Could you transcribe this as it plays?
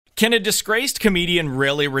Can a disgraced comedian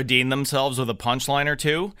really redeem themselves with a punchline or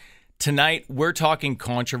two? Tonight, we're talking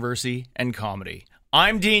controversy and comedy.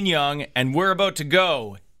 I'm Dean Young, and we're about to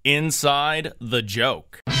go inside the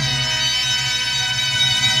joke.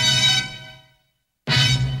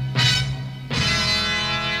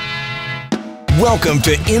 Welcome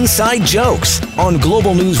to Inside Jokes on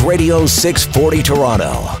Global News Radio 640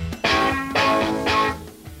 Toronto.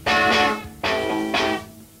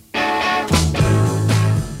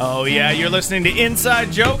 Oh yeah, you're listening to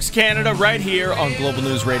Inside Jokes Canada right here on Global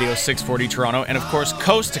News Radio 640 Toronto, and of course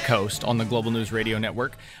coast to coast on the Global News Radio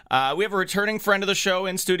Network. We have a returning friend of the show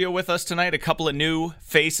in studio with us tonight, a couple of new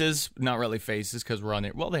faces, not really faces because we're on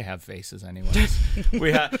there. Well, they have faces anyways.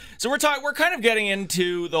 So we're kind of getting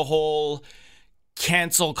into the whole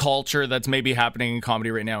cancel culture that's maybe happening in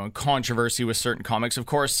comedy right now and controversy with certain comics. Of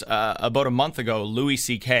course, about a month ago, Louis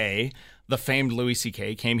C.K., the famed Louis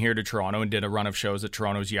C.K., came here to Toronto and did a run of shows at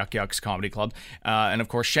Toronto's Yuck Yucks Comedy Club. And of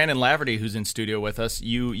course, Shannon Laverty, who's in studio with us,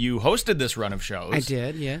 you hosted this run of shows. I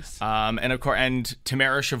did, yes. And of course, and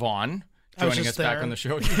Tamara Siobhan joining us back on the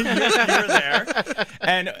show. You were there.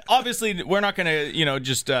 And obviously, we're not going to,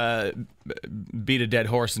 just beat a dead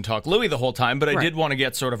horse and talk Louis the whole time, but I did want to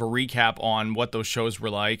get sort of a recap on what those shows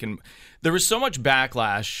were like. And there was so much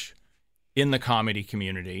backlash in the comedy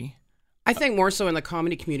community. I think more so in the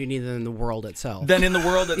comedy community than in the world itself. Than in the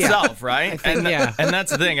world itself, right? I think, and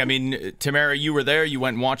that's the thing. I mean, Tamara, you were there. You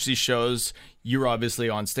went and watched these shows. You were obviously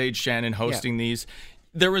on stage, Shannon, hosting these.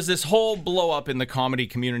 There was this whole blow up in the comedy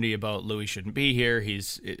community about Louis shouldn't be here.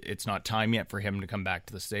 It's not time yet for him to come back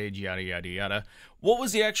to the stage, yada, yada, yada. What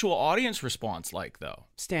was the actual audience response like, though?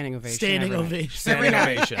 Standing ovation. Standing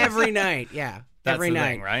ovation. Every night, yeah. That's every the night,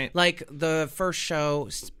 thing, right? Like the first show,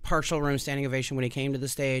 partial room standing ovation when he came to the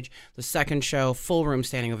stage. The second show, full room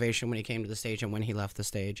standing ovation when he came to the stage and when he left the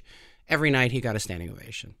stage. Every night he got a standing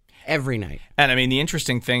ovation. Every night. And I mean, the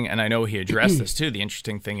interesting thing, and I know he addressed this too, the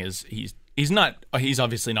interesting thing is he's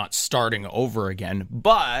obviously not starting over again,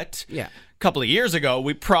 but a couple of years ago,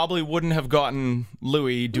 we probably wouldn't have gotten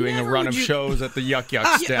Louis doing a run of shows at the Yuck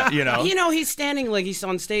Yucks, he's standing like he's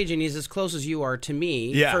on stage and he's as close as you are to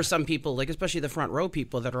me. Yeah. For some people, like especially the front row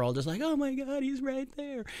people that are all just like, oh my God, he's right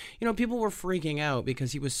there. People were freaking out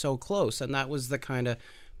because he was so close, and that was the kind of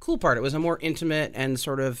cool part. It was a more intimate and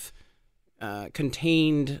sort of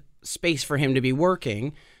contained space for him to be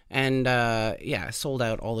working. And sold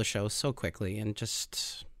out all the shows so quickly, and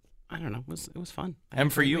just I don't know, it was fun.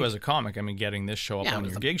 And for you as a comic, I mean, getting this show up on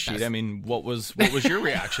your gig sheet, I mean, what was your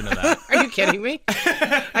reaction to that? Are you kidding me?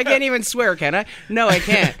 I can't even swear, can I? No, I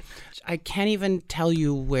can't. I can't even tell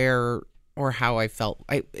you where or how I felt.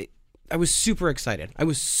 I was super excited. I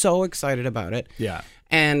was so excited about it. Yeah.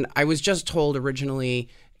 And I was just told originally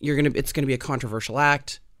it's gonna be a controversial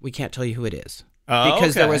act. We can't tell you who it is.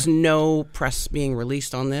 Because there was no press being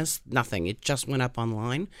released on this, nothing. It just went up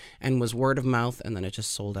online and was word of mouth, and then it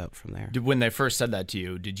just sold out from there. When they first said that to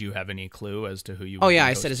you, did you have any clue as to who you? Oh yeah,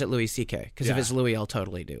 I said, "Is it Louis C.K.?" Because if it's Louis, I'll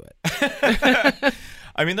totally do it.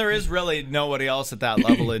 I mean, there is really nobody else at that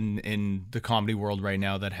level in the comedy world right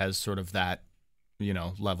now that has sort of that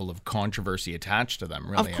level of controversy attached to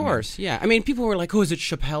them. Really, of course, yeah. I mean, people were like, "Oh, is it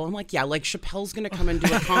Chappelle?" I'm like, "Yeah, like Chappelle's going to come and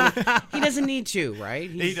do a comedy. He doesn't need to, right?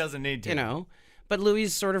 He doesn't need to, But Louis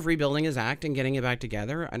is sort of rebuilding his act and getting it back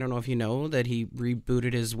together. I don't know if you know that he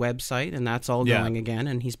rebooted his website, and that's all going again,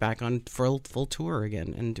 and he's back on full tour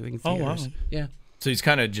again and doing theaters. Oh, wow. Yeah. So he's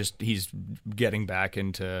kind of he's getting back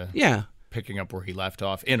into picking up where he left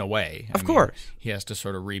off in a way. Of course. He has to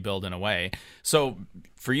sort of rebuild in a way. So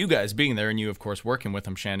for you guys being there and you, of course, working with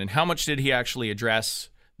him, Shannon, how much did he actually address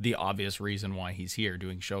the obvious reason why he's here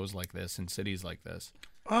doing shows like this in cities like this?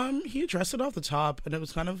 He addressed it off the top, and it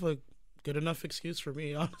was kind of a good enough excuse for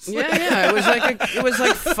me, honestly. Yeah. It was like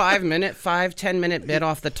 5-10 minute bit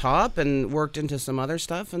off the top and worked into some other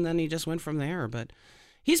stuff, and then he just went from there. But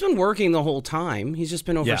he's been working the whole time. He's just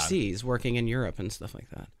been overseas, working in Europe and stuff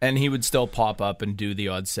like that. And he would still pop up and do the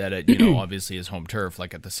odd set at, obviously his home turf,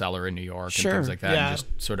 like at the Cellar in New York and things like that, and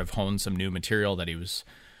just sort of hone some new material that he was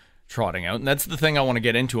trotting out. And that's the thing I want to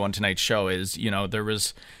get into on tonight's show is, there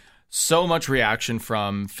was so much reaction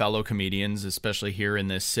from fellow comedians, especially here in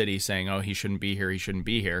this city, saying, oh, he shouldn't be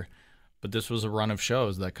here. But this was a run of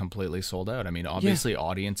shows that completely sold out. I mean, obviously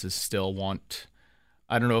audiences still want...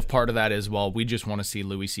 I don't know if part of that is, well, we just want to see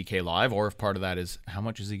Louis C.K. live, or if part of that is, how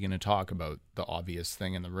much is he going to talk about the obvious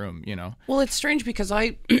thing in the room, Well, it's strange because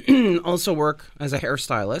I also work as a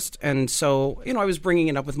hairstylist, and so, I was bringing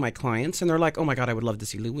it up with my clients, and they're like, oh my God, I would love to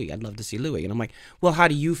see Louis. I'd love to see Louis. And I'm like, well, how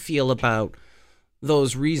do you feel about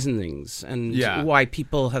those reasonings and why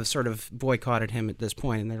people have sort of boycotted him at this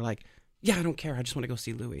point? And they're like, yeah, I don't care. I just want to go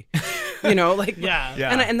see Louis. You know, like, Yeah.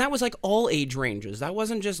 And that was like all age ranges. That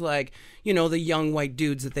wasn't just like, you know, the young white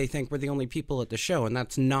dudes that they think were the only people at the show. And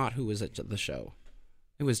that's not who was at the show.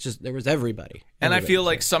 It was just, there was everybody. And I feel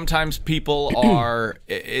like sometimes people are,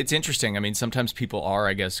 it's interesting. I mean, sometimes people are,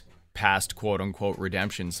 I guess, past quote unquote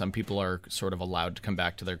redemption. Some people are sort of allowed to come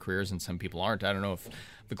back to their careers and some people aren't. I don't know if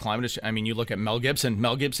the climate is, I mean, you look at Mel Gibson.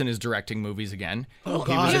 Mel Gibson is directing movies again. Oh,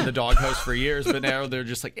 He God. was in the Doghouse for years, but now they're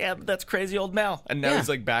just like, yeah, but that's crazy old Mel. And now he's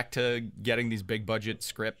like back to getting these big budget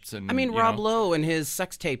scripts. And I mean, you Rob know. Lowe and his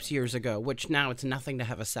sex tapes years ago, which now it's nothing to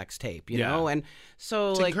have a sex tape, you Yeah. know? And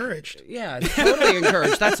so, It's like, encouraged. yeah, it's totally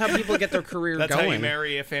encouraged. That's how people get their career That's going. how you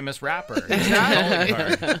marry a famous rapper.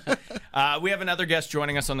 Exactly. We have another guest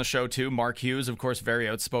joining us on the show, too. Mark Hughes, of course, very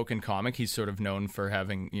outspoken comic. He's sort of known for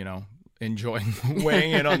having, you know, enjoying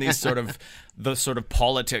weighing in on these sort of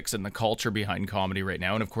politics and the culture behind comedy right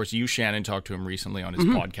now. And of course, you, Shannon, talked to him recently on his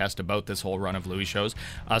podcast about this whole run of Louis shows.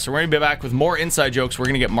 So we're going to be back with more inside jokes. We're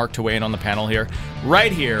going to get Mark to weigh in on the panel here,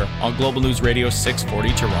 right here on Global News Radio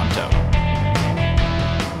 640 Toronto.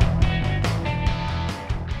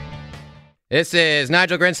 This is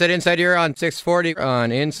Nigel Grinstead inside here on 640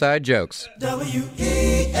 on Inside Jokes. WELOVE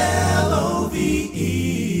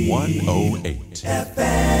 108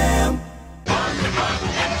 FM.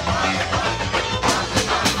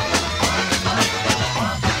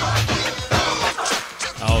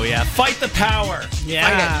 Oh, yeah. Fight the power.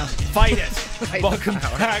 Yeah. Fight it. Welcome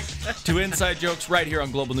back to Inside Jokes right here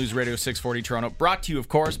on Global News Radio 640 Toronto. Brought to you, of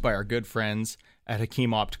course, by our good friends at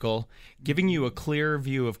Hakeem Optical, giving you a clear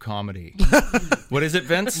view of comedy. What is it,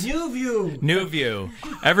 Vince? New view. New View.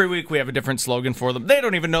 Every week we have a different slogan for them. They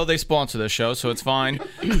don't even know they sponsor this show, so it's fine.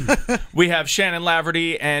 We have Shannon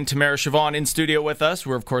Laverty and Tamara Siobhan in studio with us.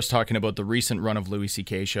 We're, of course, talking about the recent run of Louis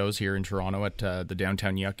C.K. shows here in Toronto at the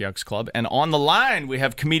Downtown Yuck Yucks Club. And on the line, we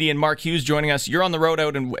have comedian Mark Hughes joining us. You're on the road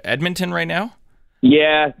out in Edmonton right now?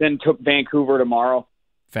 Yeah, then took Vancouver tomorrow.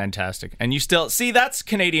 Fantastic. And you still, see, that's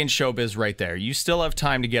Canadian showbiz right there. You still have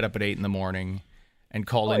time to get up at 8 in the morning and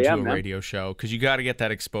call into a man. radio show because you got to get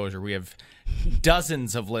that exposure. We have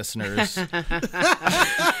dozens of listeners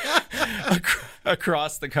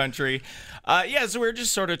across the country. So we're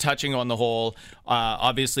just sort of touching on the whole.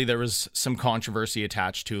 Obviously, there was some controversy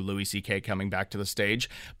attached to Louis C.K. coming back to the stage.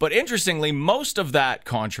 But interestingly, most of that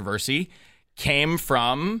controversy came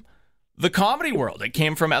from the comedy world. It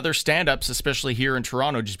came from other stand-ups, especially here in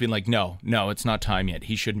Toronto, just being like, no, it's not time yet.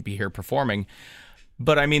 He shouldn't be here performing.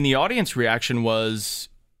 But, I mean, the audience reaction was,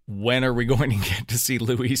 when are we going to get to see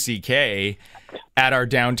Louis C.K. at our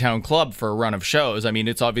downtown club for a run of shows? I mean,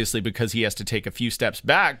 it's obviously because he has to take a few steps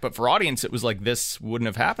back, but for audience, it was like this wouldn't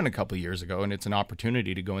have happened a couple of years ago, and it's an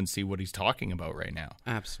opportunity to go and see what he's talking about right now.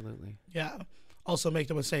 Absolutely. Yeah. Also,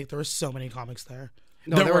 make no mistake, there were so many comics there.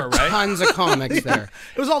 No, There there were, were right? tons of comics there.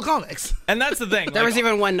 It was all comics. And that's the thing. There like, was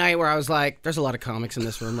even one night where I was like, there's a lot of comics in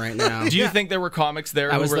this room right now. do you think there were comics there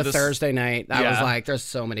That who was were the this... Thursday night. I was Yeah. like, there's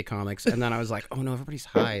so many comics. And then I was like, oh no, everybody's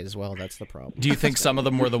high as well. That's the problem. Do you think some of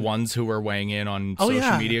them were the ones who were weighing in on Oh, social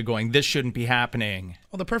yeah. media going, this shouldn't be happening?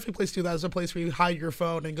 Well, the perfect place to do that is a place where you hide your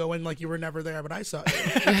phone and go in like you were never there, but I saw you.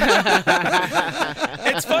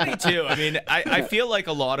 It's funny, too. I mean, I feel like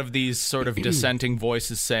a lot of these sort of dissenting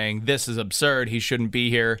voices saying, this is absurd, he shouldn't be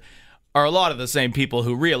here, are a lot of the same people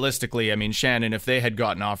who realistically, I mean, Shannon, if they had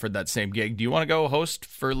gotten offered that same gig, do you want to go host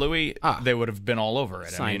for Louis? They would have been all over it.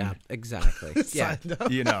 Signed I mean, up. Exactly. Yeah. Signed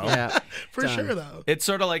up. you know. Yeah. For Done. sure, though. It's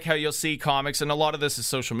sort of like how you'll see comics, and a lot of this is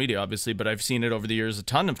social media, obviously, but I've seen it over the years a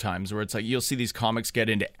ton of times where it's like you'll see these comics get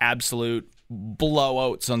into absolute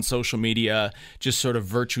blowouts on social media, just sort of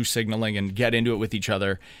virtue signaling and get into it with each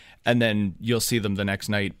other. And then you'll see them the next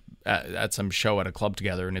night at some show at a club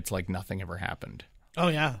together, and it's like nothing ever happened. Oh,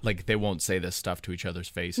 yeah. Like they won't say this stuff to each other's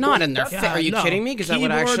face. Not in their face. Yeah, Are you no. kidding me? Because that would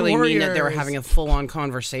Keyboard actually mean that they were warriors. having a full-on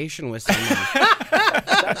conversation with someone.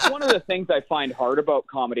 That's one of the things I find hard about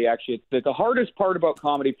comedy, actually. It's that the hardest part about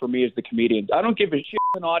comedy for me is the comedians. I don't give a shit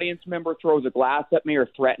if an audience member throws a glass at me or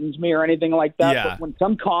threatens me or anything like that. Yeah. But when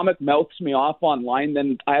some comic melts me off online,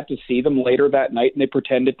 then I have to see them later that night and they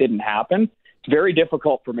pretend it didn't happen. It's very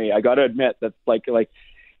difficult for me. I got to admit that's like, because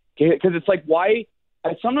it's like, why?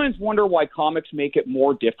 I sometimes wonder why comics make it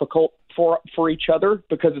more difficult for each other,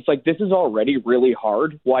 because it's like, this is already really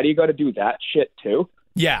hard. Why do you got to do that shit too?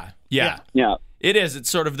 Yeah. Yeah. It is. It's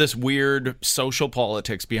sort of this weird social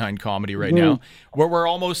politics behind comedy right now, where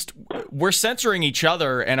we're censoring each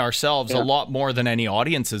other and ourselves a lot more than any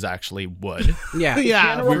audiences actually would. Yeah.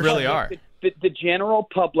 Yeah. We really are. The general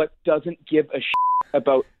public doesn't give a shit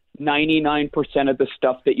about 99% of the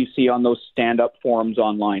stuff that you see on those stand-up forums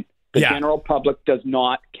online. The Yeah. general public does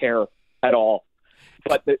not care at all.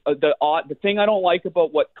 But the thing I don't like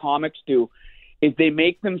about what comics do is they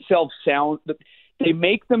make themselves,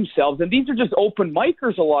 and these are just open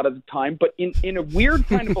micers a lot of the time, but in a weird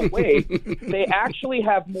kind of a way, they actually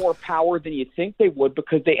have more power than you think they would,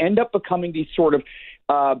 because they end up becoming these sort of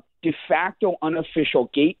de facto unofficial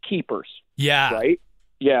gatekeepers. Yeah. Right?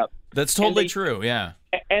 Yeah. That's totally true, yeah.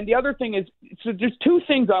 And the other thing is, so there's two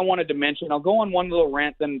things I wanted to mention. I'll go on one little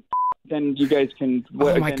rant, then you guys can.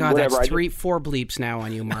 Oh my God, whatever. that's 4 bleeps now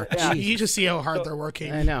on you, Mark. Yeah. You just see how hard they're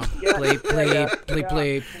working. I know. Yeah. Bleep,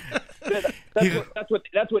 bleep, bleep.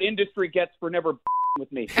 That's what industry gets for never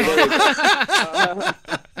with me.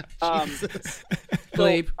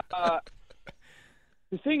 Bleep.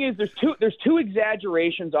 The thing is, there's two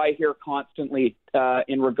exaggerations I hear constantly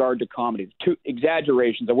in regard to comedy. Two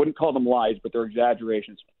exaggerations. I wouldn't call them lies, but they're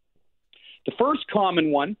exaggerations. The first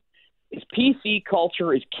common one is PC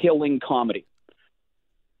culture is killing comedy.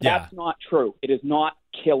 That's not true. It is not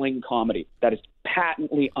killing comedy. That is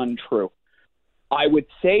patently untrue. I would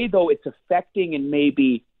say, though, it's affecting and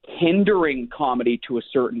maybe hindering comedy to a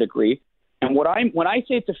certain degree. And when I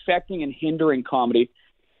say it's affecting and hindering comedy,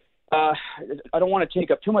 I don't want to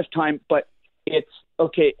take up too much time, but it's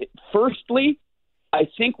okay. Firstly, I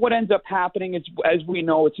think what ends up happening is, as we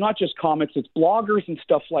know, it's not just comics, it's bloggers and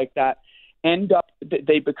stuff like that.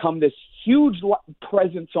 They become this huge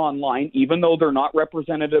presence online, even though they're not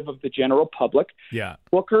representative of the general public. Yeah.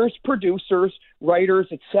 Bookers, producers, writers,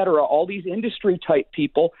 etc. All these industry type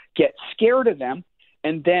people get scared of them,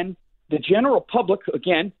 and then the general public,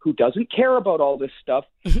 again, who doesn't care about all this stuff,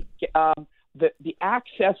 the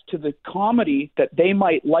access to the comedy that they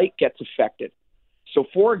might like gets affected. So,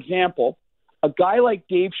 for example, a guy like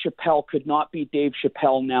Dave Chappelle could not be Dave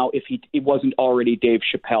Chappelle now if he wasn't already Dave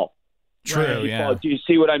Chappelle. True, Right? yeah. Do you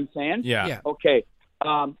see what I'm saying? Yeah. Okay.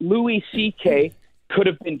 Louis C.K. could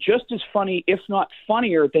have been just as funny, if not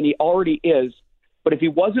funnier, than he already is. But if he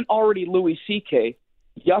wasn't already Louis C.K.,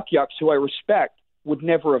 Yuck Yucks, who I respect, would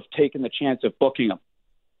never have taken the chance of booking him.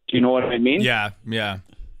 Do you know what I mean? Yeah.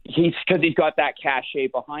 Because he's got that cachet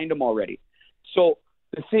behind him already. So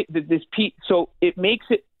it makes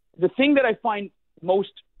it. The thing that I find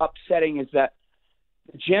most upsetting is that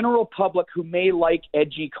the general public, who may like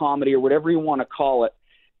edgy comedy or whatever you want to call it,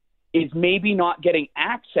 is maybe not getting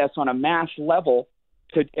access on a mass level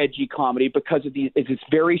to edgy comedy because of this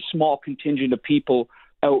very small contingent of people,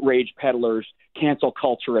 outrage peddlers, cancel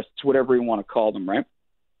culturists, whatever you want to call them, right?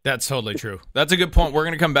 That's totally true. That's a good point. We're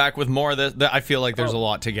going to come back with more of this. I feel like there's a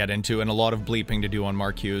lot to get into and a lot of bleeping to do on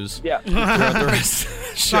Mark Hughes. Yeah. Throughout the rest of the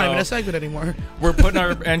It's show. not even a segment anymore. We're putting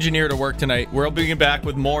our engineer to work tonight. We'll be back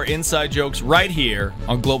with more inside jokes right here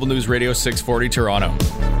on Global News Radio 640 Toronto.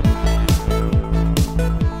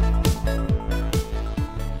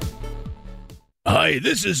 Hi,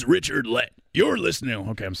 this is Richard Lett. You're listening.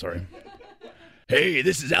 Okay, I'm sorry. Hey,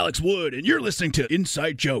 this is Alex Wood, and you're listening to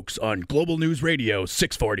Inside Jokes on Global News Radio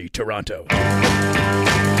 640 Toronto.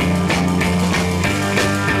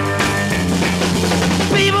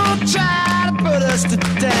 People try to put us to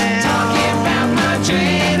down. Talking about my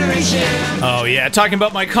generation. Oh, yeah. Talking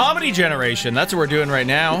about my comedy generation. That's what we're doing right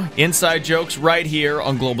now. Inside jokes right here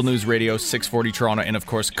on Global News Radio 640 Toronto and, of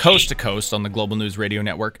course, coast to coast on the Global News Radio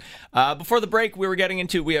Network. Before the break,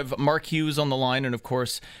 we have Mark Hughes on the line and, of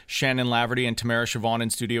course, Shannon Laverty and Tamara Siobhan in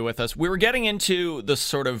studio with us. We were getting into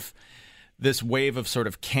this wave of sort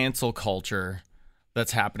of cancel culture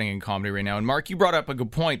that's happening in comedy right now. And Mark, you brought up a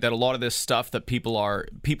good point that a lot of this stuff that people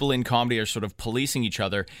in comedy are sort of policing each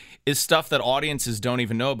other is stuff that audiences don't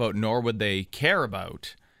even know about, nor would they care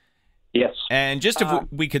about. Yes. And just if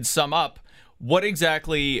we could sum up, what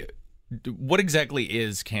exactly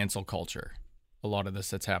is cancel culture? A lot of this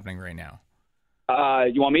that's happening right now.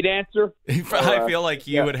 You want me to answer? I feel like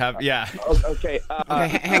you would have, yeah. Okay. Okay,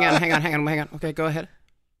 hang on. Okay, go ahead.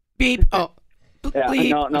 Beep. Oh. Yeah,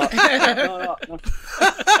 Bleep. No.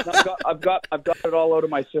 I've got it all out of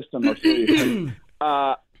my system. I'll show you.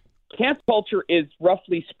 Cancel culture is,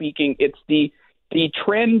 roughly speaking, it's the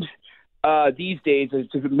trend these days.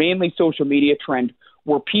 It's mainly social media trend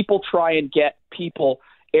where people try and get people,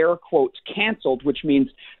 air quotes, canceled, which means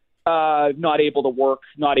not able to work,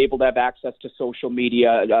 not able to have access to social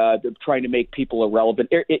media, trying to make people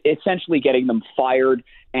irrelevant, essentially getting them fired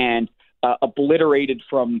and obliterated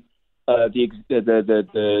from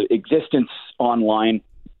the existence online,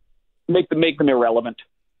 make them irrelevant.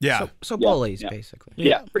 Yeah. So bullies, basically.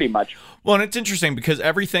 Yeah, pretty much. Well, and it's interesting because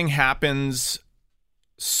everything happens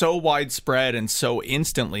so widespread and so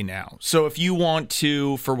instantly now. So if you want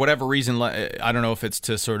to, for whatever reason, I don't know if it's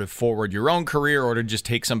to sort of forward your own career or to just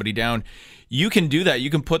take somebody down, you can do that. You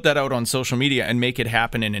can put that out on social media and make it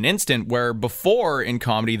happen in an instant, where before in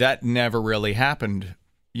comedy, that never really happened.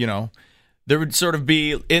 You know, there would sort of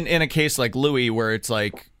be, in a case like Louis, where it's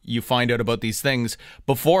like, you find out about these things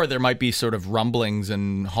before, there might be sort of rumblings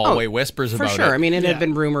and hallway whispers about it. For sure. I mean, it had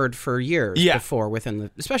been rumored for years Yeah. before,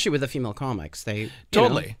 especially with the female comics.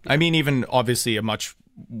 Totally. I mean, even obviously a much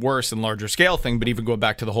worse and larger scale thing, but even going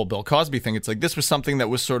back to the whole Bill Cosby thing, it's like this was something that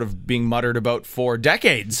was sort of being muttered about for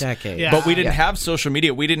decades. Yeah. But we didn't have social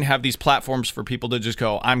media. We didn't have these platforms for people to just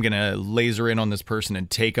go, I'm going to laser in on this person and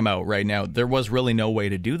take them out right now. There was really no way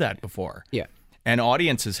to do that before. Yeah. And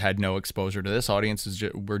audiences had no exposure to this. Audiences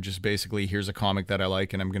were just basically, here's a comic that I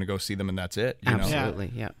like, and I'm going to go see them, and that's it. You know?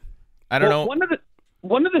 Absolutely, yeah. I don't know.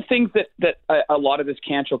 One of the things that a lot of this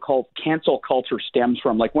cancel culture stems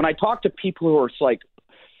from, like when I talk to people who are like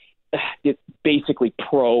it's basically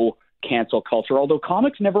pro cancel culture, although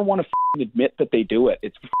comics never want to admit that they do it.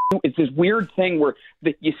 It's this weird thing where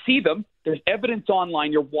you see them, there's evidence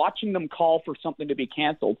online, you're watching them call for something to be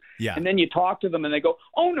canceled, and then you talk to them and they go,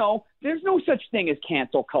 oh no, there's no such thing as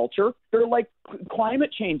cancel culture. They're like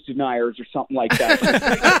climate change deniers or something like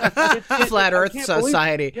that. Flat Earth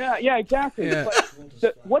Society. Yeah, exactly. Yeah.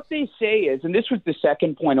 But what they say is, and this was the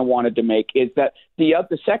second point I wanted to make, is that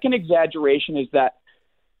the second exaggeration is that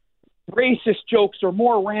racist jokes are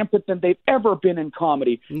more rampant than they've ever been in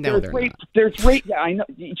comedy. No, there's rape. Yeah, I know,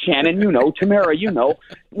 Shannon. You know, Tamara. You know,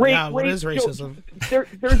 what is racism?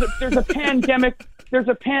 There's a pandemic. There's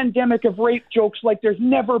a pandemic of rape jokes like there's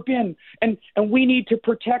never been, and we need to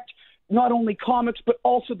protect not only comics but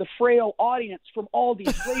also the frail audience from all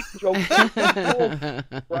these rape jokes.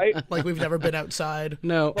 Right? Like we've never been outside.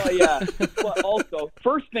 No. Well, yeah. But also,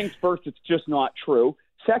 first things first, it's just not true.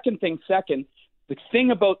 Second thing second. The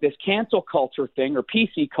thing about this cancel culture thing, or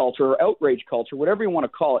PC culture, or outrage culture, whatever you want to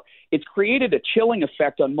call it, it's created a chilling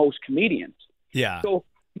effect on most comedians. Yeah. So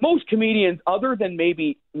most comedians, other than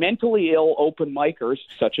maybe mentally ill open micers,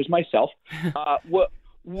 such as myself,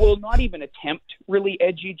 will not even attempt really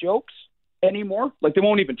edgy jokes anymore. Like they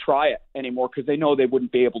won't even try it anymore because they know they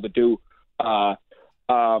wouldn't be able to do.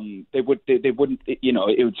 They wouldn't. You know,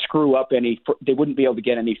 it would screw up they wouldn't be able to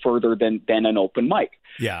get any further than an open mic.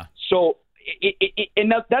 Yeah. So.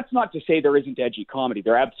 And that's not to say there isn't edgy comedy.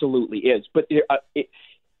 There absolutely is. But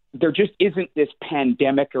there just isn't this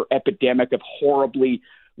pandemic or epidemic of horribly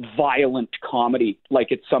violent comedy like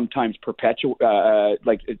it's sometimes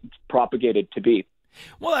like it's propagated to be.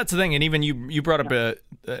 Well, that's the thing. And even you brought up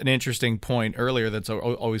an interesting point earlier that's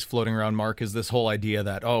always floating around, Mark, is this whole idea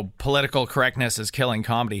that, political correctness is killing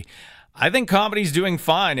comedy. I think comedy's doing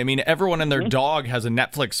fine. I mean, everyone and their dog has a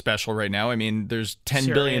Netflix special right now. I mean, there's 10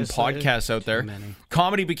 billion podcasts out there.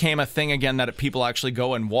 Comedy became a thing again that people actually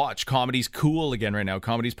go and watch. Comedy's cool again right now.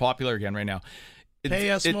 Comedy's popular again right now. Pay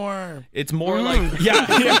us more. It's more like,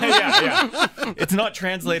 yeah. It's not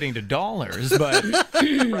translating to dollars, but,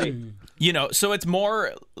 you know, so it's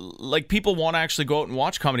more like people want to actually go out and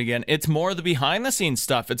watch comedy again. It's more the behind the scenes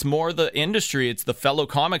stuff. It's more the industry. It's the fellow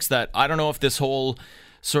comics that, I don't know if this whole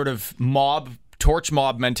sort of torch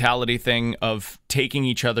mob mentality thing of taking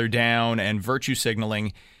each other down and virtue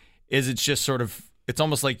signaling it's just sort of, it's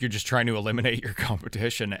almost like you're just trying to eliminate your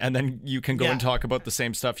competition, and then you can go and talk about the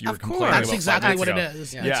same stuff you were complaining about. That's exactly what it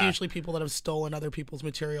is. Yeah. It's usually people that have stolen other people's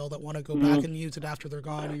material that want to go back and use it after they're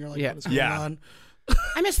gone, and you're like, what is going on?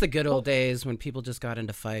 I miss the good old days when people just got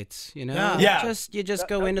into fights, you know? Yeah. You just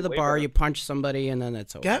go into the bar, you punch somebody, and then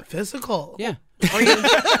it's over. Get physical. Yeah.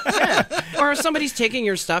 Or if somebody's taking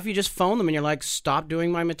your stuff, you just phone them and you're like, stop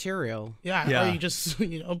doing my material. Yeah. Or you just,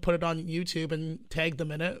 put it on YouTube and tag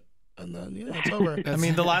them in it. And then, it's over. I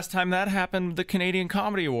mean, the last time that happened, the Canadian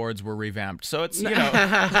Comedy Awards were revamped. So it's, now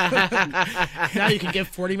you can give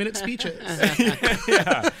 40-minute speeches.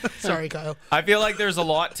 Yeah. Sorry, Kyle. I feel like there's a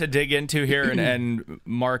lot to dig into here. And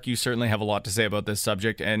Mark, you certainly have a lot to say about this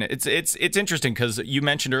subject. And it's interesting because you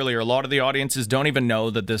mentioned earlier, a lot of the audiences don't even know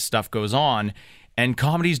that this stuff goes on. And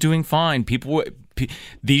comedy's doing fine.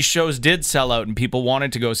 These shows did sell out and people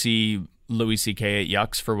wanted to go see Louis C.K. at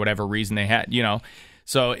Yucks for whatever reason they had,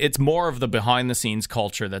 So it's more of the behind-the-scenes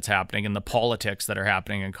culture that's happening and the politics that are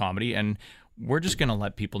happening in comedy, and we're just going to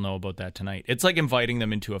let people know about that tonight. It's like inviting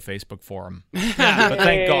them into a Facebook forum. But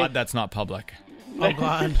thank God that's not public. Oh,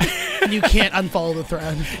 God. You can't unfollow the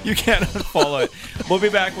thread. You can't unfollow it. We'll be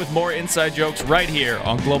back with more Inside Jokes right here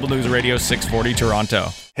on Global News Radio 640 Toronto.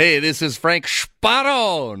 Hey, this is Frank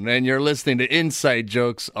Spadon, and you're listening to Inside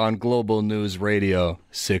Jokes on Global News Radio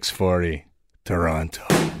 640 Toronto.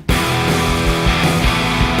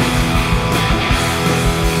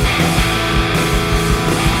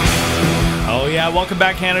 Welcome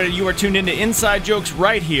back, Canada. You are tuned into Inside Jokes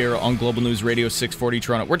right here on Global News Radio 640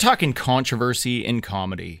 Toronto. We're talking controversy in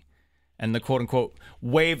comedy and the quote-unquote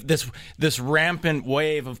wave, this rampant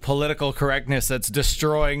wave of political correctness that's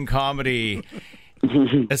destroying comedy,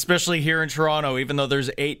 especially here in Toronto, even though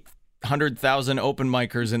there's 800,000 open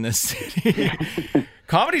micers in this city.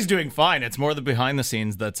 Comedy's doing fine. It's more the behind the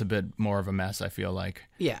scenes that's a bit more of a mess, I feel like.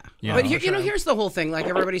 Yeah. But here's the whole thing. Like,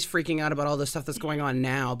 everybody's freaking out about all this stuff that's going on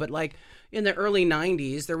now. But, like, in the early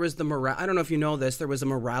 90s, there was I don't know if you know this, there was a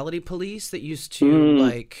morality police that used to,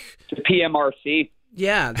 like... The PMRC.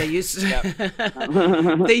 Yeah, they used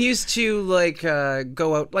they used to like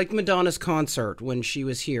go out, like Madonna's concert when she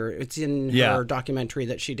was here. It's in her documentary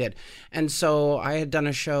that she did. And so I had done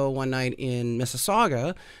a show one night in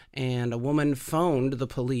Mississauga, and a woman phoned the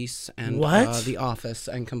police and the office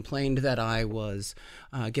and complained that I was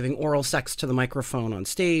giving oral sex to the microphone on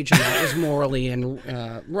stage, and that was morally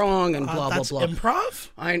wrong and blah, blah, blah. Improv?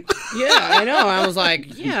 I know. I was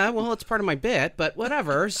like, yeah, well, it's part of my bit, but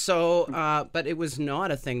whatever. So, but it was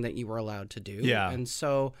not a thing that you were allowed to do. Yeah. And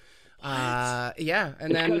so... and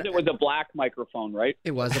then because it was a black microphone, right?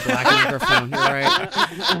 It was a black microphone. You're right.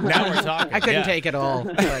 Now we're talking. I couldn't take it all.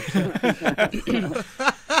 But,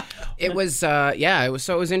 it was,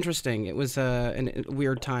 it was interesting. It was a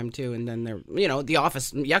weird time too. And then the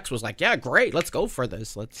office Yux was like, "Yeah, great, let's go for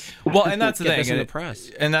this. And that's the get thing. This in the press.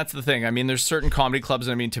 And that's the thing. I mean, there's certain comedy clubs.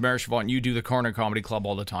 I mean, Tamara Chavant, you do the Corner Comedy Club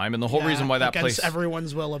all the time, and the whole reason why that place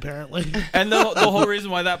everyone's will apparently, and the whole reason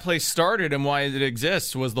why that place started and why it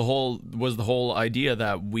exists was the whole idea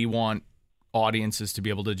that we want audiences to be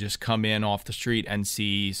able to just come in off the street and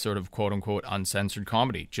see sort of quote unquote uncensored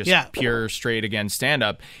comedy, just pure straight again stand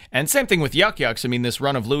up. And same thing with Yuck Yucks. I mean, this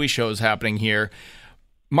run of Louis shows happening here.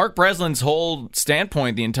 Mark Breslin's whole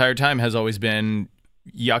standpoint the entire time has always been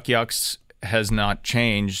Yuck Yucks has not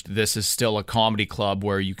changed. This is still a comedy club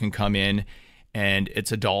where you can come in and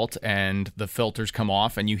it's adult and the filters come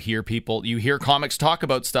off and you hear comics talk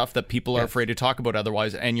about stuff that people are afraid to talk about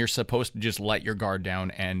otherwise, and you're supposed to just let your guard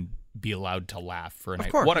down and be allowed to laugh for a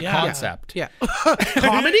night. What a concept. Yeah.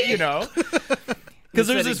 Comedy? Because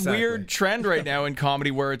there's this weird trend right now in comedy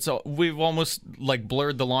where we've almost like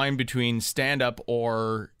blurred the line between stand-up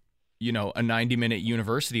or, a 90-minute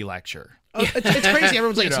university lecture. It's crazy.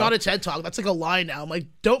 Everyone's like, it's not a TED Talk. That's like a lie now. I'm like,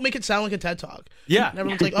 don't make it sound like a TED Talk. Yeah. And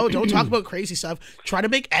everyone's like, oh, don't talk about crazy stuff. Try to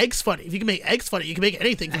make eggs funny. If you can make eggs funny, you can make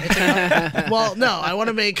anything funny. Like, well, no, I want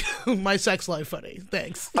to make my sex life funny.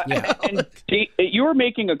 Thanks. And you were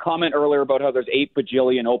making a comment earlier about how there's 8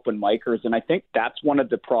 bajillion open micers, and I think that's one of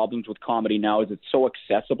the problems with comedy now is it's so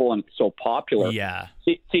accessible and it's so popular. Yeah.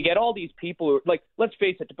 So you get all these people who, like, let's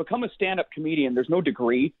face it, to become a stand-up comedian, there's no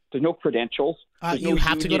degree, there's no credentials. You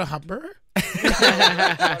have to go to Humber?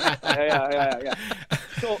 Yeah.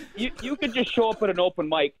 So you could just show up at an open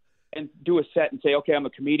mic and do a set and say, okay, I'm a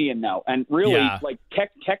comedian now. And really,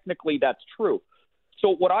 technically that's true.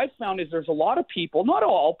 So what I've found is there's a lot of people, not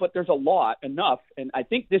all, but there's enough. And I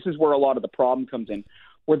think this is where a lot of the problem comes in,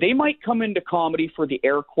 where they might come into comedy for the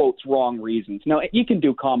air quotes wrong reasons. Now, you can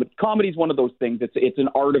do comedy. Comedy is one of those things. It's an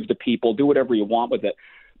art of the people. Do whatever you want with it.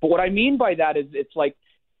 But what I mean by that is it's like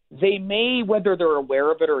they may, whether they're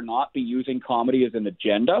aware of it or not, be using comedy as an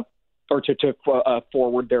agenda or to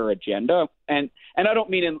forward their agenda. And I don't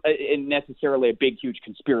mean in necessarily a big, huge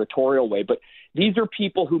conspiratorial way, but these are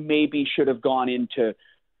people who maybe should have gone into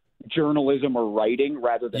journalism or writing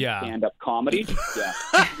rather than stand-up comedy. Yeah.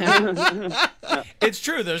 It's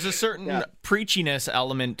true. There's a certain preachiness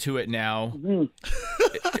element to it now. Mm-hmm.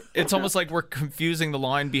 It's almost like we're confusing the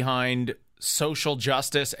line behind social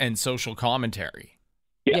justice and social commentary.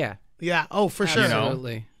 Yeah. Oh, for sure.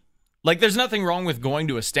 Absolutely. Like, there's nothing wrong with going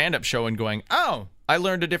to a stand-up show and going, oh, I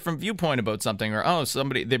learned a different viewpoint about something, or, oh,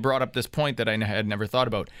 they brought up this point that I had never thought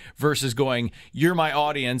about, versus going, you're my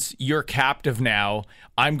audience, you're captive now,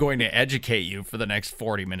 I'm going to educate you for the next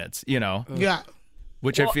 40 minutes, Yeah.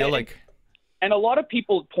 Which I feel like... And a lot of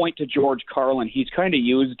people point to George Carlin. He's kind of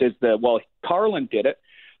used as Carlin did it,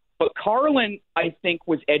 but Carlin, I think,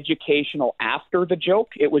 was educational after the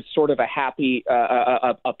joke. It was sort of a happy...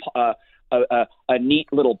 a neat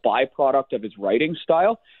little byproduct of his writing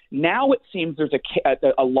style. Now it seems there's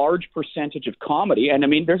a large percentage of comedy, and I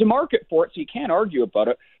mean, there's a market for it, so you can't argue about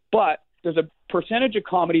it, but there's a percentage of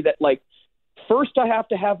comedy that, like, first I have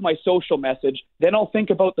to have my social message, then I'll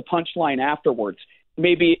think about the punchline afterwards.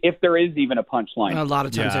 Maybe if there is even a punchline. A lot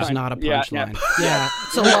of times there's not a punchline. Yeah.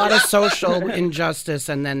 It's a lot of social injustice,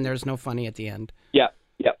 and then there's no funny at the end. Yeah,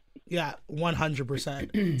 100%.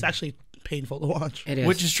 It's actually painful to watch. It is.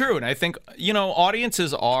 Which is true. And I think,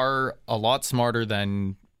 audiences are a lot smarter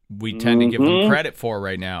than we tend to give them credit for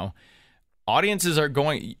right now. audiences are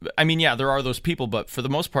going, I mean, yeah, there are those people, but for the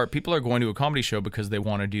most part, people are going to a comedy show because they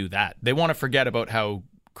want to do that. They want to forget about how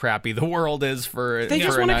crappy the world is for They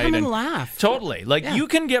just for a want to night come and laugh. Totally. Like, you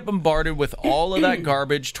can get bombarded with all of that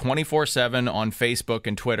garbage 24/7 on Facebook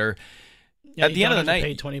and Twitter. Yeah, At the end of the night,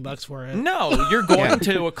 pay $20 for it. no, you're going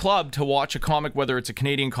to a club to watch a comic, whether it's a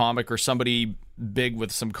Canadian comic or somebody big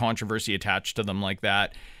with some controversy attached to them like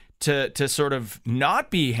that, to sort of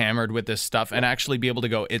not be hammered with this stuff and actually be able to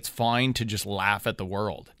go, it's fine to just laugh at the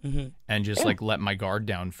world and just like let my guard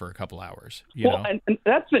down for a couple hours. You know? And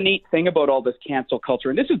that's the neat thing about all this cancel culture.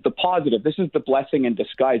 And this is the positive. This is the blessing in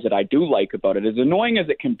disguise that I do like about it. As annoying as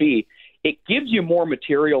it can be, it gives you more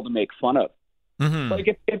material to make fun of.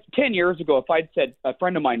 Like if 10 years ago, if I'd said, a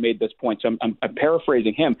friend of mine made this point, so I'm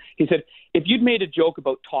paraphrasing him. He said, if you'd made a joke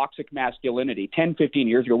about toxic masculinity 10, 15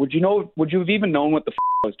 years ago, would you have even known what the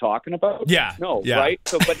I was talking about? Yeah. No, yeah. right?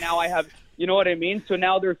 So, but now I have, you know what I mean? So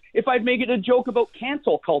now if I'd made it a joke about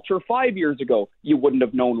cancel culture 5 years ago, you wouldn't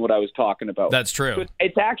have known what I was talking about. That's true. So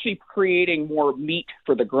it's actually creating more meat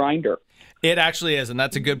for the grinder. It actually is, and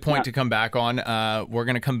that's a good point to come back on. We're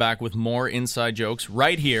going to come back with more inside jokes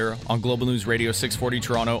right here on Global News Radio 640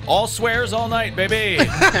 Toronto. All swears all night, baby.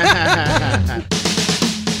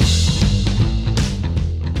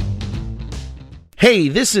 Hey,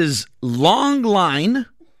 this is Long Line,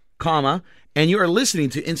 and you are listening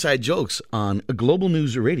to Inside Jokes on Global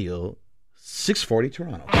News Radio 640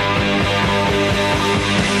 Toronto.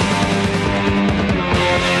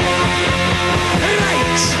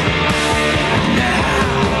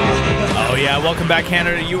 Oh yeah, welcome back,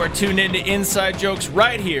 Canada. You are tuned in to Inside Jokes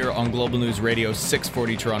right here on Global News Radio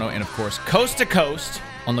 640 Toronto, and of course, coast to coast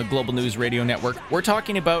on the Global News Radio Network. We're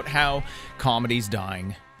talking about how comedy's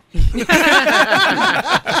dying.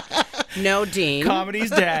 No, Dean. Comedy's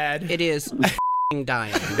dead. It is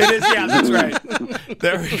dying. It is, yeah, that's right.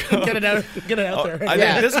 There we go. Get it out there. I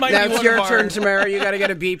think this might be That's one your of our, turn, Tamara. You got to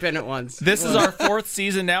get a beep in at once. This is our 4th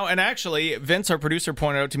season now, and actually, Vince, our producer,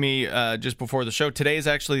 pointed out to me just before the show, today is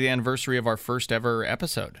actually the anniversary of our first ever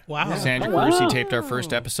episode. Wow. Sandra Carusi taped our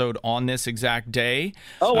first episode on this exact day.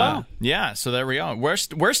 Oh, wow. Yeah, so there we go.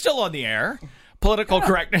 We're still on the air. Political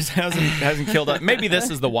correctness hasn't killed us. Maybe this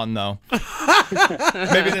is the one, though.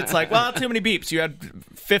 Maybe it's like, well, too many beeps. You had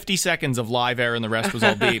 50 seconds of live air and the rest was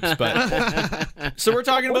all beeps. But so we're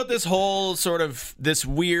talking about this whole sort of this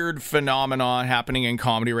weird phenomenon happening in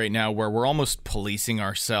comedy right now where we're almost policing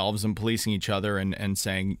ourselves and policing each other and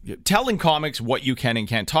saying, telling comics what you can and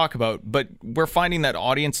can't talk about. But we're finding that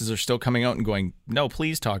audiences are still coming out and going, no,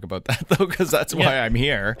 please talk about that, though, because that's why I'm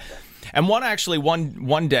here. And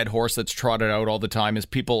one dead horse that's trotted out all the time is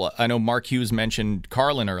people. I know Mark Hughes mentioned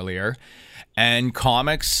Carlin earlier, and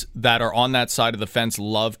comics that are on that side of the fence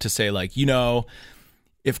love to say, like, you know,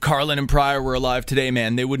 if Carlin and Pryor were alive today,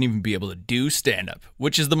 man, they wouldn't even be able to do stand-up,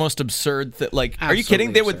 which is the most absurd thing. Like, Absolutely are you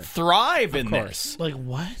kidding? They would absurd. thrive in this. Like,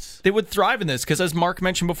 what? They would thrive in this because, as Mark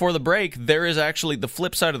mentioned before the break, there is actually the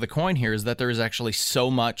flip side of the coin here is that there is actually so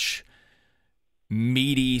much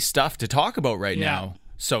meaty stuff to talk about right now.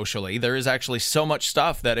 Socially, there is actually so much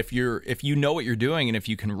stuff that if you know what you're doing and if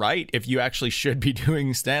you can write, if you actually should be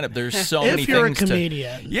doing stand-up, there's so many things. If you're a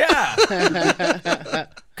comedian. Yeah.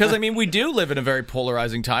 Because, I mean, we do live in a very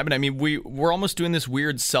polarizing time. And, I mean, we're almost doing this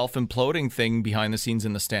weird self-imploding thing behind the scenes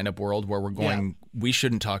in the stand-up world where we're going, we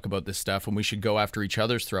shouldn't talk about this stuff and we should go after each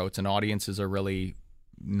other's throats. And audiences are really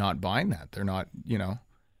not buying that. They're not, you know.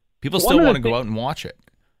 People still want to go out and watch it.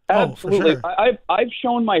 Absolutely. Oh, for sure. I've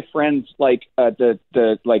shown my friends like the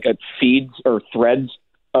feeds or threads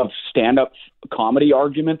of stand-up comedy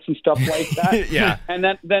arguments and stuff like that. Yeah. And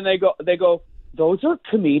then they go, those are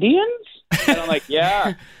comedians? And I'm like,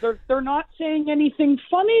 yeah. They're not saying anything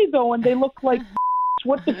funny though, and they look like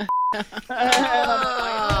what the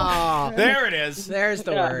There it is. There's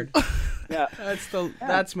the word. Yeah.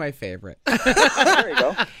 That's my favorite. There you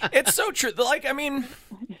go. It's so true. Like, I mean,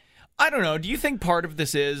 I don't know. Do you think part of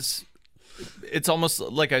this is, it's almost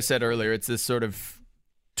like I said earlier, it's this sort of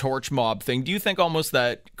torch mob thing. Do you think almost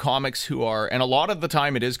that comics who are, and a lot of the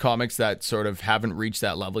time it is comics that sort of haven't reached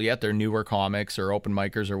that level yet, they're newer comics or open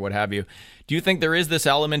micers or what have you. Do you think there is this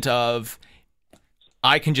element of,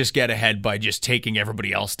 I can just get ahead by just taking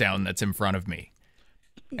everybody else down that's in front of me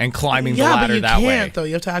and climbing the ladder that way? Yeah, but you can't, though.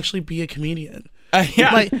 You have to actually be a comedian.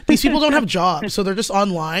 Yeah. Like, these people don't have jobs, so they're just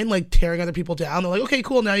online, like, tearing other people down. They're like, okay,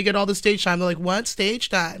 cool, now you get all the stage time. They're like, what? Stage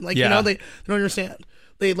time? Like, you know, they don't understand.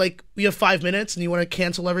 we have 5 minutes and you want to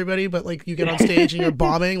cancel everybody, but like you get on stage and you're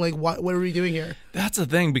bombing. Like what are we doing here? That's the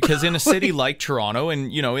thing, because in a city like Toronto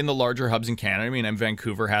and, in the larger hubs in Canada, I mean, and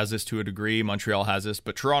Vancouver has this to a degree, Montreal has this,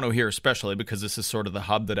 but Toronto here especially, because this is sort of the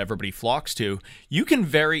hub that everybody flocks to, you can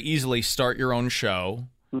very easily start your own show.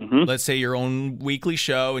 Mm-hmm. Let's say your own weekly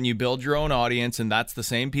show, and you build your own audience, and that's the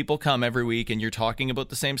same people come every week, and you're talking about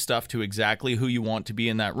the same stuff to exactly who you want to be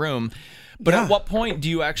in that room. But at what point do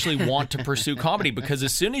you actually want to pursue comedy? Because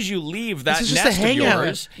as soon as you leave that nest of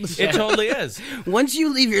yours, it totally is. Once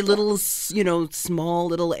you leave your little, small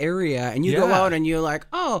little area, and you go out and you're like,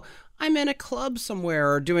 oh, I'm in a club somewhere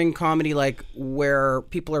or doing comedy, like where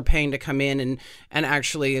people are paying to come in and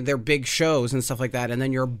actually they're big shows and stuff like that, and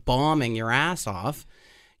then you're bombing your ass off.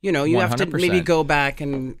 You 100%. Have to maybe go back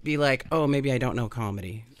and be like, oh, maybe I don't know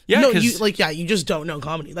comedy. Yeah, no, you just don't know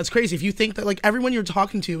comedy. That's crazy. If you think that, like, everyone you're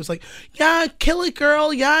talking to is like, yeah, kill it,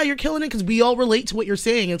 girl. Yeah, you're killing it, because we all relate to what you're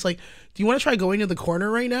saying. It's like, do you want to try going to the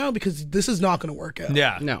corner right now? Because this is not going to work out.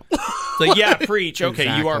 Yeah. No. Like, yeah, preach. Okay,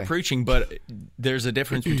 exactly. You are preaching, but there's a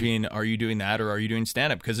difference between are you doing that or are you doing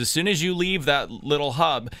stand-up? Because as soon as you leave that little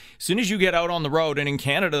hub, as soon as you get out on the road, and in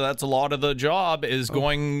Canada, that's a lot of the job is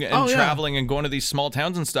going and traveling and going to these small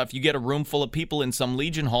towns and stuff. You get a room full of people in some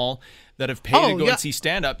Legion Hall that have paid to go and see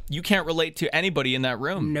stand-up. You can't relate to anybody in that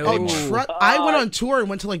room. No. I went on tour and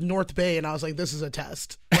went to like North Bay, and I was like, this is a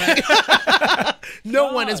test.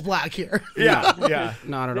 No one is black here. Yeah.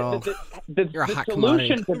 Not at all. You're a hot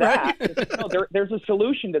solution commodity. to that. There's a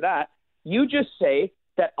solution to that. You just say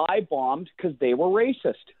that I bombed because they were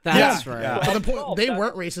racist. That's right. Yeah. But the point, they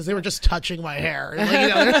weren't racist. They were just touching my hair.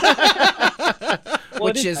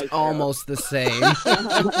 Which is almost the same.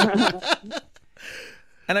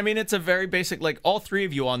 And I mean, it's a very basic, like, all three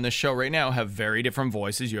of you on this show right now have very different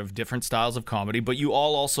voices. You have different styles of comedy, but you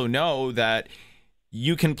all also know that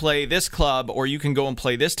you can play this club or you can go and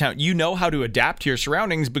play this town. You know how to adapt to your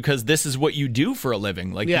surroundings because this is what you do for a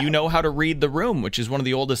living. Like, you know how to read the room, which is one of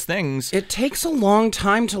the oldest things. It takes a long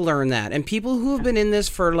time to learn that. And people who have been in this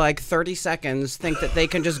for like 30 seconds think that they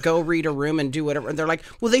can just go read a room and do whatever. And they're like,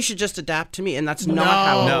 well, they should just adapt to me. And that's not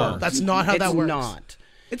how it works. That's not how that works. It's not.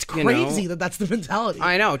 It's crazy that's the mentality.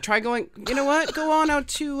 I know. Try going, you know what? Go on out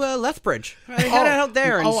to Lethbridge. Head out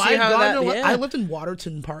there and see how that... I lived in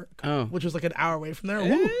Waterton Park, which was like an hour away from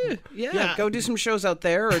there. Yeah, go do some shows out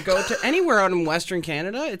there or go to anywhere out in Western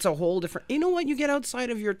Canada. It's a whole different... You know what? You get outside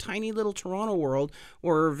of your tiny little Toronto world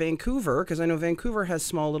or Vancouver, because I know Vancouver has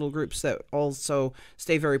small little groups that also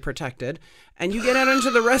stay very protected, and you get out into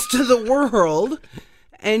the rest of the world...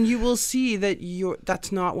 And you will see that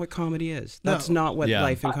that's not what comedy is. That's not what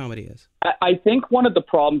life in comedy is. I think one of the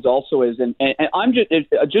problems also is, and I'm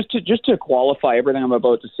just to qualify everything I'm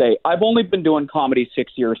about to say, I've only been doing comedy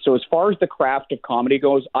 6 years. So as far as the craft of comedy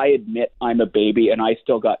goes, I admit I'm a baby and I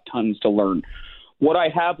still got tons to learn. What I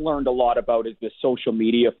have learned a lot about is this social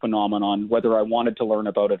media phenomenon. Whether I wanted to learn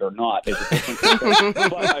about it or not is a different thing.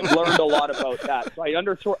 But I've learned a lot about that.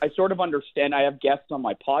 So I sort of understand. I have guests on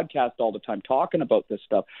my podcast all the time talking about this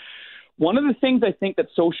stuff. One of the things I think that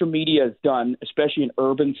social media has done, especially in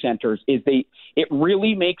urban centers, is it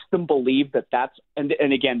really makes them believe that that's and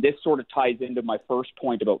again, this sort of ties into my first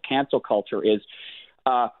point about cancel culture is.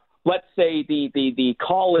 Let's say the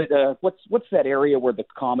call it what's that area where the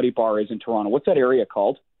comedy bar is in Toronto? What's that area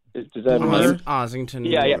called? Does that mean Ossington?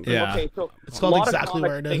 Yeah. Okay, so it's called exactly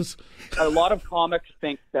where it is. A lot of comics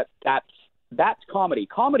think that's comedy.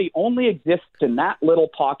 Comedy only exists in that little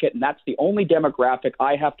pocket, and that's the only demographic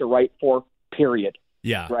I have to write for. Period.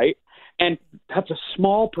 Yeah. Right. And that's a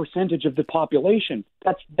small percentage of the population.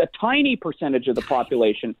 That's the tiny percentage of the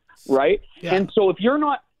population, right? Yeah. And so if you're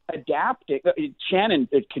not adapting, Shannon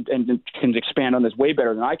can expand on this way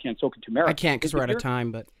better than I can. So can Tamara. I can't because we're out of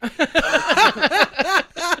time. But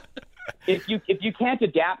if you can't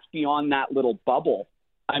adapt beyond that little bubble,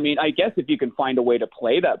 I mean, I guess if you can find a way to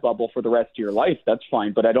play that bubble for the rest of your life, that's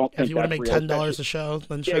fine. But I don't think if you want to make $10 a show,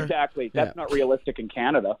 then sure. Yeah, exactly. That's not realistic in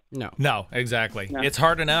Canada. No, exactly. Yeah. It's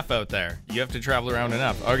hard enough out there. You have to travel around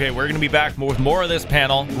enough. Okay, we're going to be back with more of this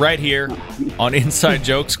panel right here on Inside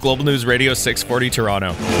Jokes, Global News Radio 640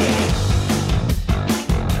 Toronto.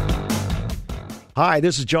 Hi,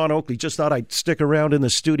 this is John Oakley. Just thought I'd stick around in the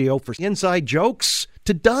studio for Inside Jokes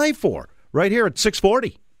to die for, right here at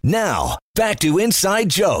 640. Now, back to Inside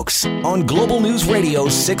Jokes on Global News Radio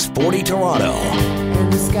 640 Toronto.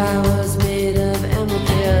 And the sky was made of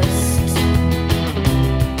amethyst,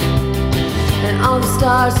 and all the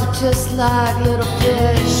stars are just like little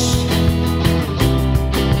fish.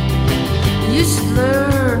 You should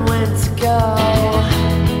learn when to go.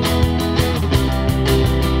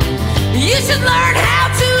 You should learn how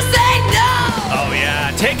to say no. Oh,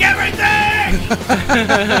 yeah.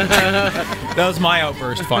 That was my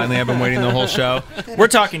outburst, finally. I've been waiting the whole show. We're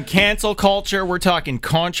talking cancel culture. We're talking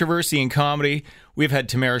controversy and comedy. We've had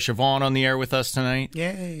Tamara Siobhan on the air with us tonight.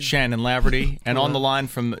 Yay. Shannon Laverty. And on the line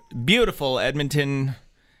from beautiful Edmonton,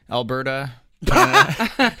 Alberta,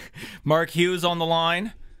 Mark Hughes on the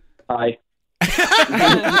line. Hi.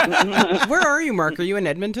 Where are you, Mark? Are you in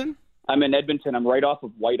Edmonton? I'm in Edmonton. I'm right off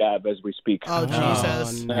of White Ave as we speak. Oh,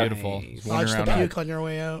 Jesus. Beautiful. Watch the puke on your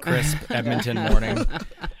way out. Crisp Edmonton morning.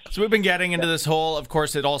 So we've been getting into this whole, of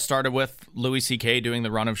course, it all started with Louis C.K. doing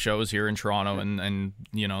the run of shows here in Toronto and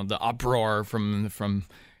you know, the uproar from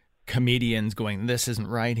comedians going, this isn't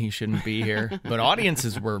right, he shouldn't be here. But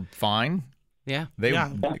audiences were fine. Yeah.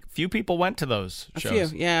 Few people went to those shows. A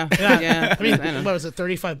few, yeah. I mean, what was it,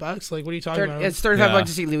 $35? Like, what are you talking about? It's $35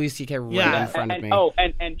 to see Louis C.K. right in front of me. Oh,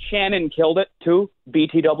 and Shannon killed it too.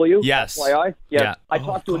 BTW. Yes. FYI. Yeah. I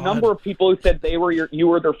talked to a number of people who said you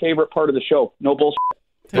were their favorite part of the show. No bullshit.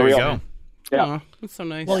 There you go. Yeah. Aw, that's so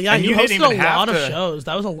nice. Well, yeah, And you you didn't hosted even a lot have of to- shows.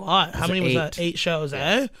 That was a lot. How many was that? 8 shows,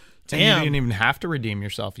 eh? And you Damn. didn't even have to redeem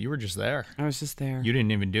yourself. You were just there. I was just there. You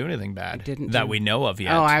didn't even do anything bad didn't that do- we know of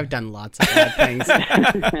yet. Oh, I've done lots of bad things.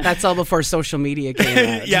 That's all before social media came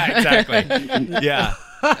out. Yeah, exactly. Yeah.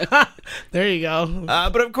 There you go.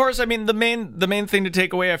 But of course, I mean, the main thing to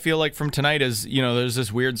take away, I feel like, from tonight is, you know, there's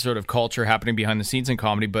this weird sort of culture happening behind the scenes in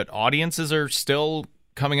comedy, but audiences are still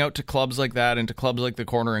coming out to clubs like that and to clubs like The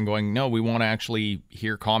Corner and going, no, we want to actually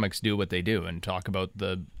hear comics do what they do and talk about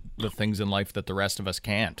the things in life that the rest of us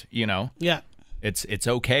can't, you know? Yeah. It's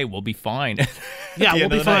okay. We'll be fine. Yeah, we'll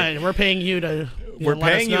be fine. We're paying you to. We're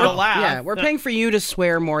paying you to laugh. Yeah, we're paying for you to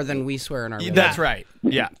swear more than we swear in our videos. That's right.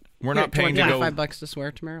 Yeah. We're not paying to go. $25 to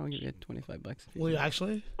swear tomorrow. I'll give you $25. Will you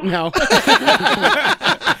actually? No.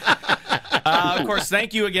 Of course,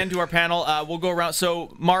 thank you again to our panel. We'll go around.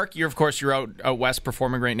 So, Mark, you're out west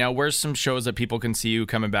performing right now. Where's some shows that people can see you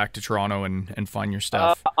coming back to Toronto and find your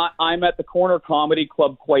stuff? I'm at the Corner Comedy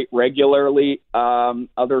Club quite regularly.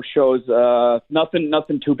 Other shows,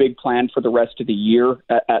 nothing too big planned for the rest of the year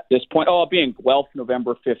at this point. Oh, I'll be in Guelph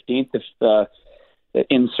November 15th. If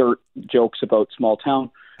insert jokes about small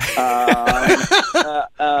town. We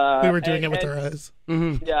were doing it with our eyes.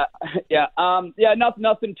 Mm-hmm. Yeah.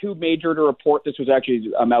 Nothing too major to report. This was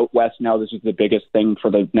actually, I'm out west now. This is the biggest thing for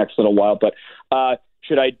the next little while. But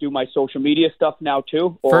should I do my social media stuff now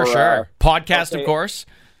too? For sure. Podcast, of course.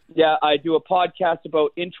 Yeah, I do a podcast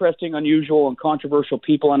about interesting, unusual, and controversial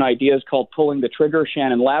people and ideas called Pulling the Trigger.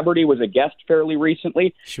 Shannon Laverty was a guest fairly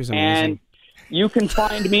recently. She was amazing. And you can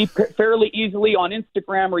find me fairly easily on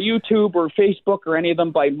Instagram or YouTube or Facebook or any of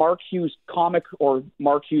them by Mark Hughes Comic or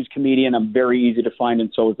Mark Hughes Comedian. I'm very easy to find,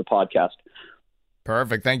 and so is the podcast.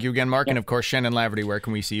 Perfect. Thank you again, Mark. And, of course, Shannon Laverty, where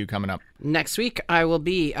can we see you coming up? Next week, I will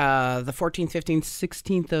be the 14th, 15th,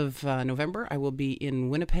 16th of November. I will be in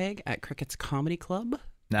Winnipeg at Cricket's Comedy Club.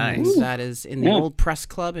 Nice. That is in the old press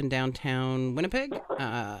club in downtown Winnipeg.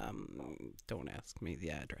 Don't ask me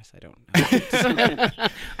the address. I don't know.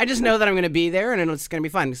 I just know that I'm going to be there and it's going to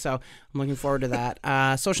be fun. So I'm looking forward to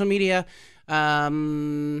that. Social media. Yeah,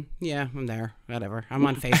 I'm there. Whatever. I'm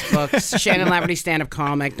on Facebook. Shannon Laverty stand-up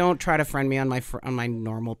comic. Don't try to friend me on my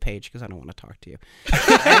normal page because I don't want to talk to you.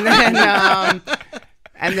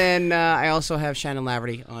 And then I also have Shannon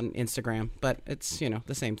Laverty on Instagram, but it's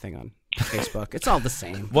the same thing on Facebook. It's all the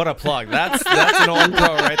same. What a plug. That's an old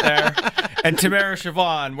pro right there. And Tamara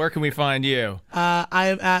Siobhan, where can we find you? I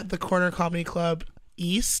am at the Corner Comedy Club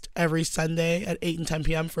East every Sunday at 8 and 10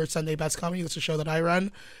 p.m. for Sunday Best Comedy. That's a show that I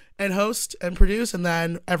run and host and produce. And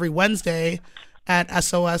then every Wednesday at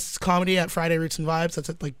SOS Comedy at Friday Roots and Vibes. That's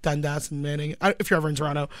at like Dundas and Manning, if you're ever in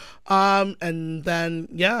Toronto. And then,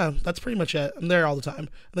 yeah, that's pretty much it. I'm there all the time. And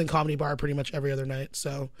then Comedy Bar pretty much every other night.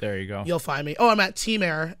 So there you go. You'll find me. Oh, I'm at Team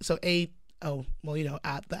Air. So at the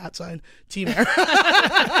 @ Team Air.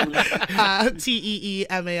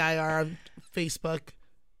 TEEMAIR on Facebook,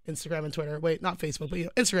 Instagram, and Twitter. Wait, not Facebook, but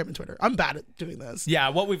Instagram and Twitter. I'm bad at doing this. Yeah,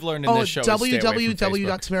 what we've learned in this show is stay away from Facebook.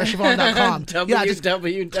 www.tamarasiobhan.com.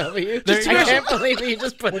 I can't believe you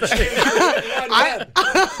just put that.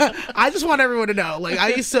 I just want everyone to know. Like,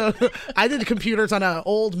 I did computers on an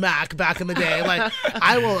old Mac back in the day. Like,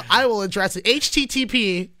 I will address it.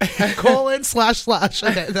 http://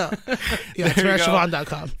 Okay, no. Yeah,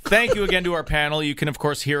 tamarasiobhan.com. Thank you again to our panel. You can, of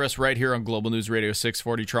course, hear us right here on Global News Radio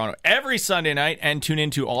 640 Toronto every Sunday night and tune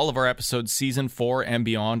into all all of our episodes, season 4 and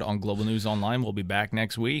beyond, on Global News Online. We'll be back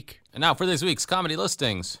next week. And now for this week's comedy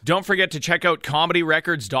listings. Don't forget to check out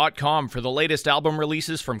comedyrecords.com for the latest album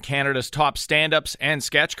releases from Canada's top stand-ups and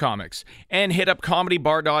sketch comics. And hit up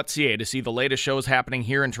comedybar.ca to see the latest shows happening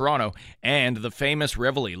here in Toronto and the famous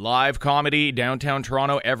Rivoli, live comedy downtown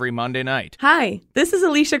Toronto every Monday night. Hi, this is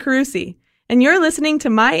Alicia Carusi, and you're listening to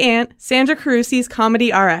my aunt, Sandra Carusi's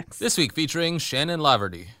Comedy RX. This week featuring Shannon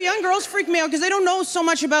Laverty. Young girls freak me out because they don't know so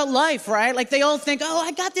much about life, right? Like they all think, oh,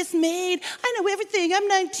 I got this made. I know everything. I'm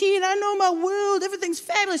 19. I know my world. Everything's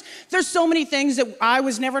fabulous. There's so many things that I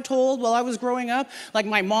was never told while I was growing up. Like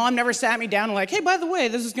my mom never sat me down and like, hey, by the way,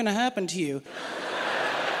 this is going to happen to you.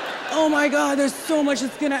 Oh my God, there's so much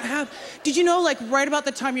that's gonna happen. Did you know, like, right about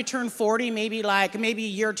the time you turn 40, maybe a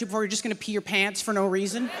year or two before, you're just gonna pee your pants for no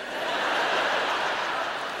reason?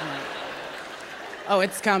 Oh,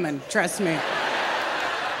 it's coming, trust me.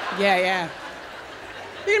 Yeah.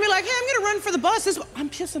 You're gonna be like, hey, I'm gonna run for the bus. I'm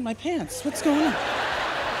pissing my pants. What's going on?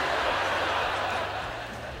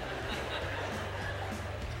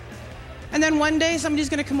 And then one day, somebody's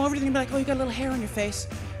gonna come over to you and be like, oh, you got a little hair on your face.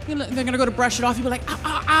 They're gonna go to brush it off. You'll be like, ow,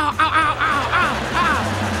 ow, ow, ow,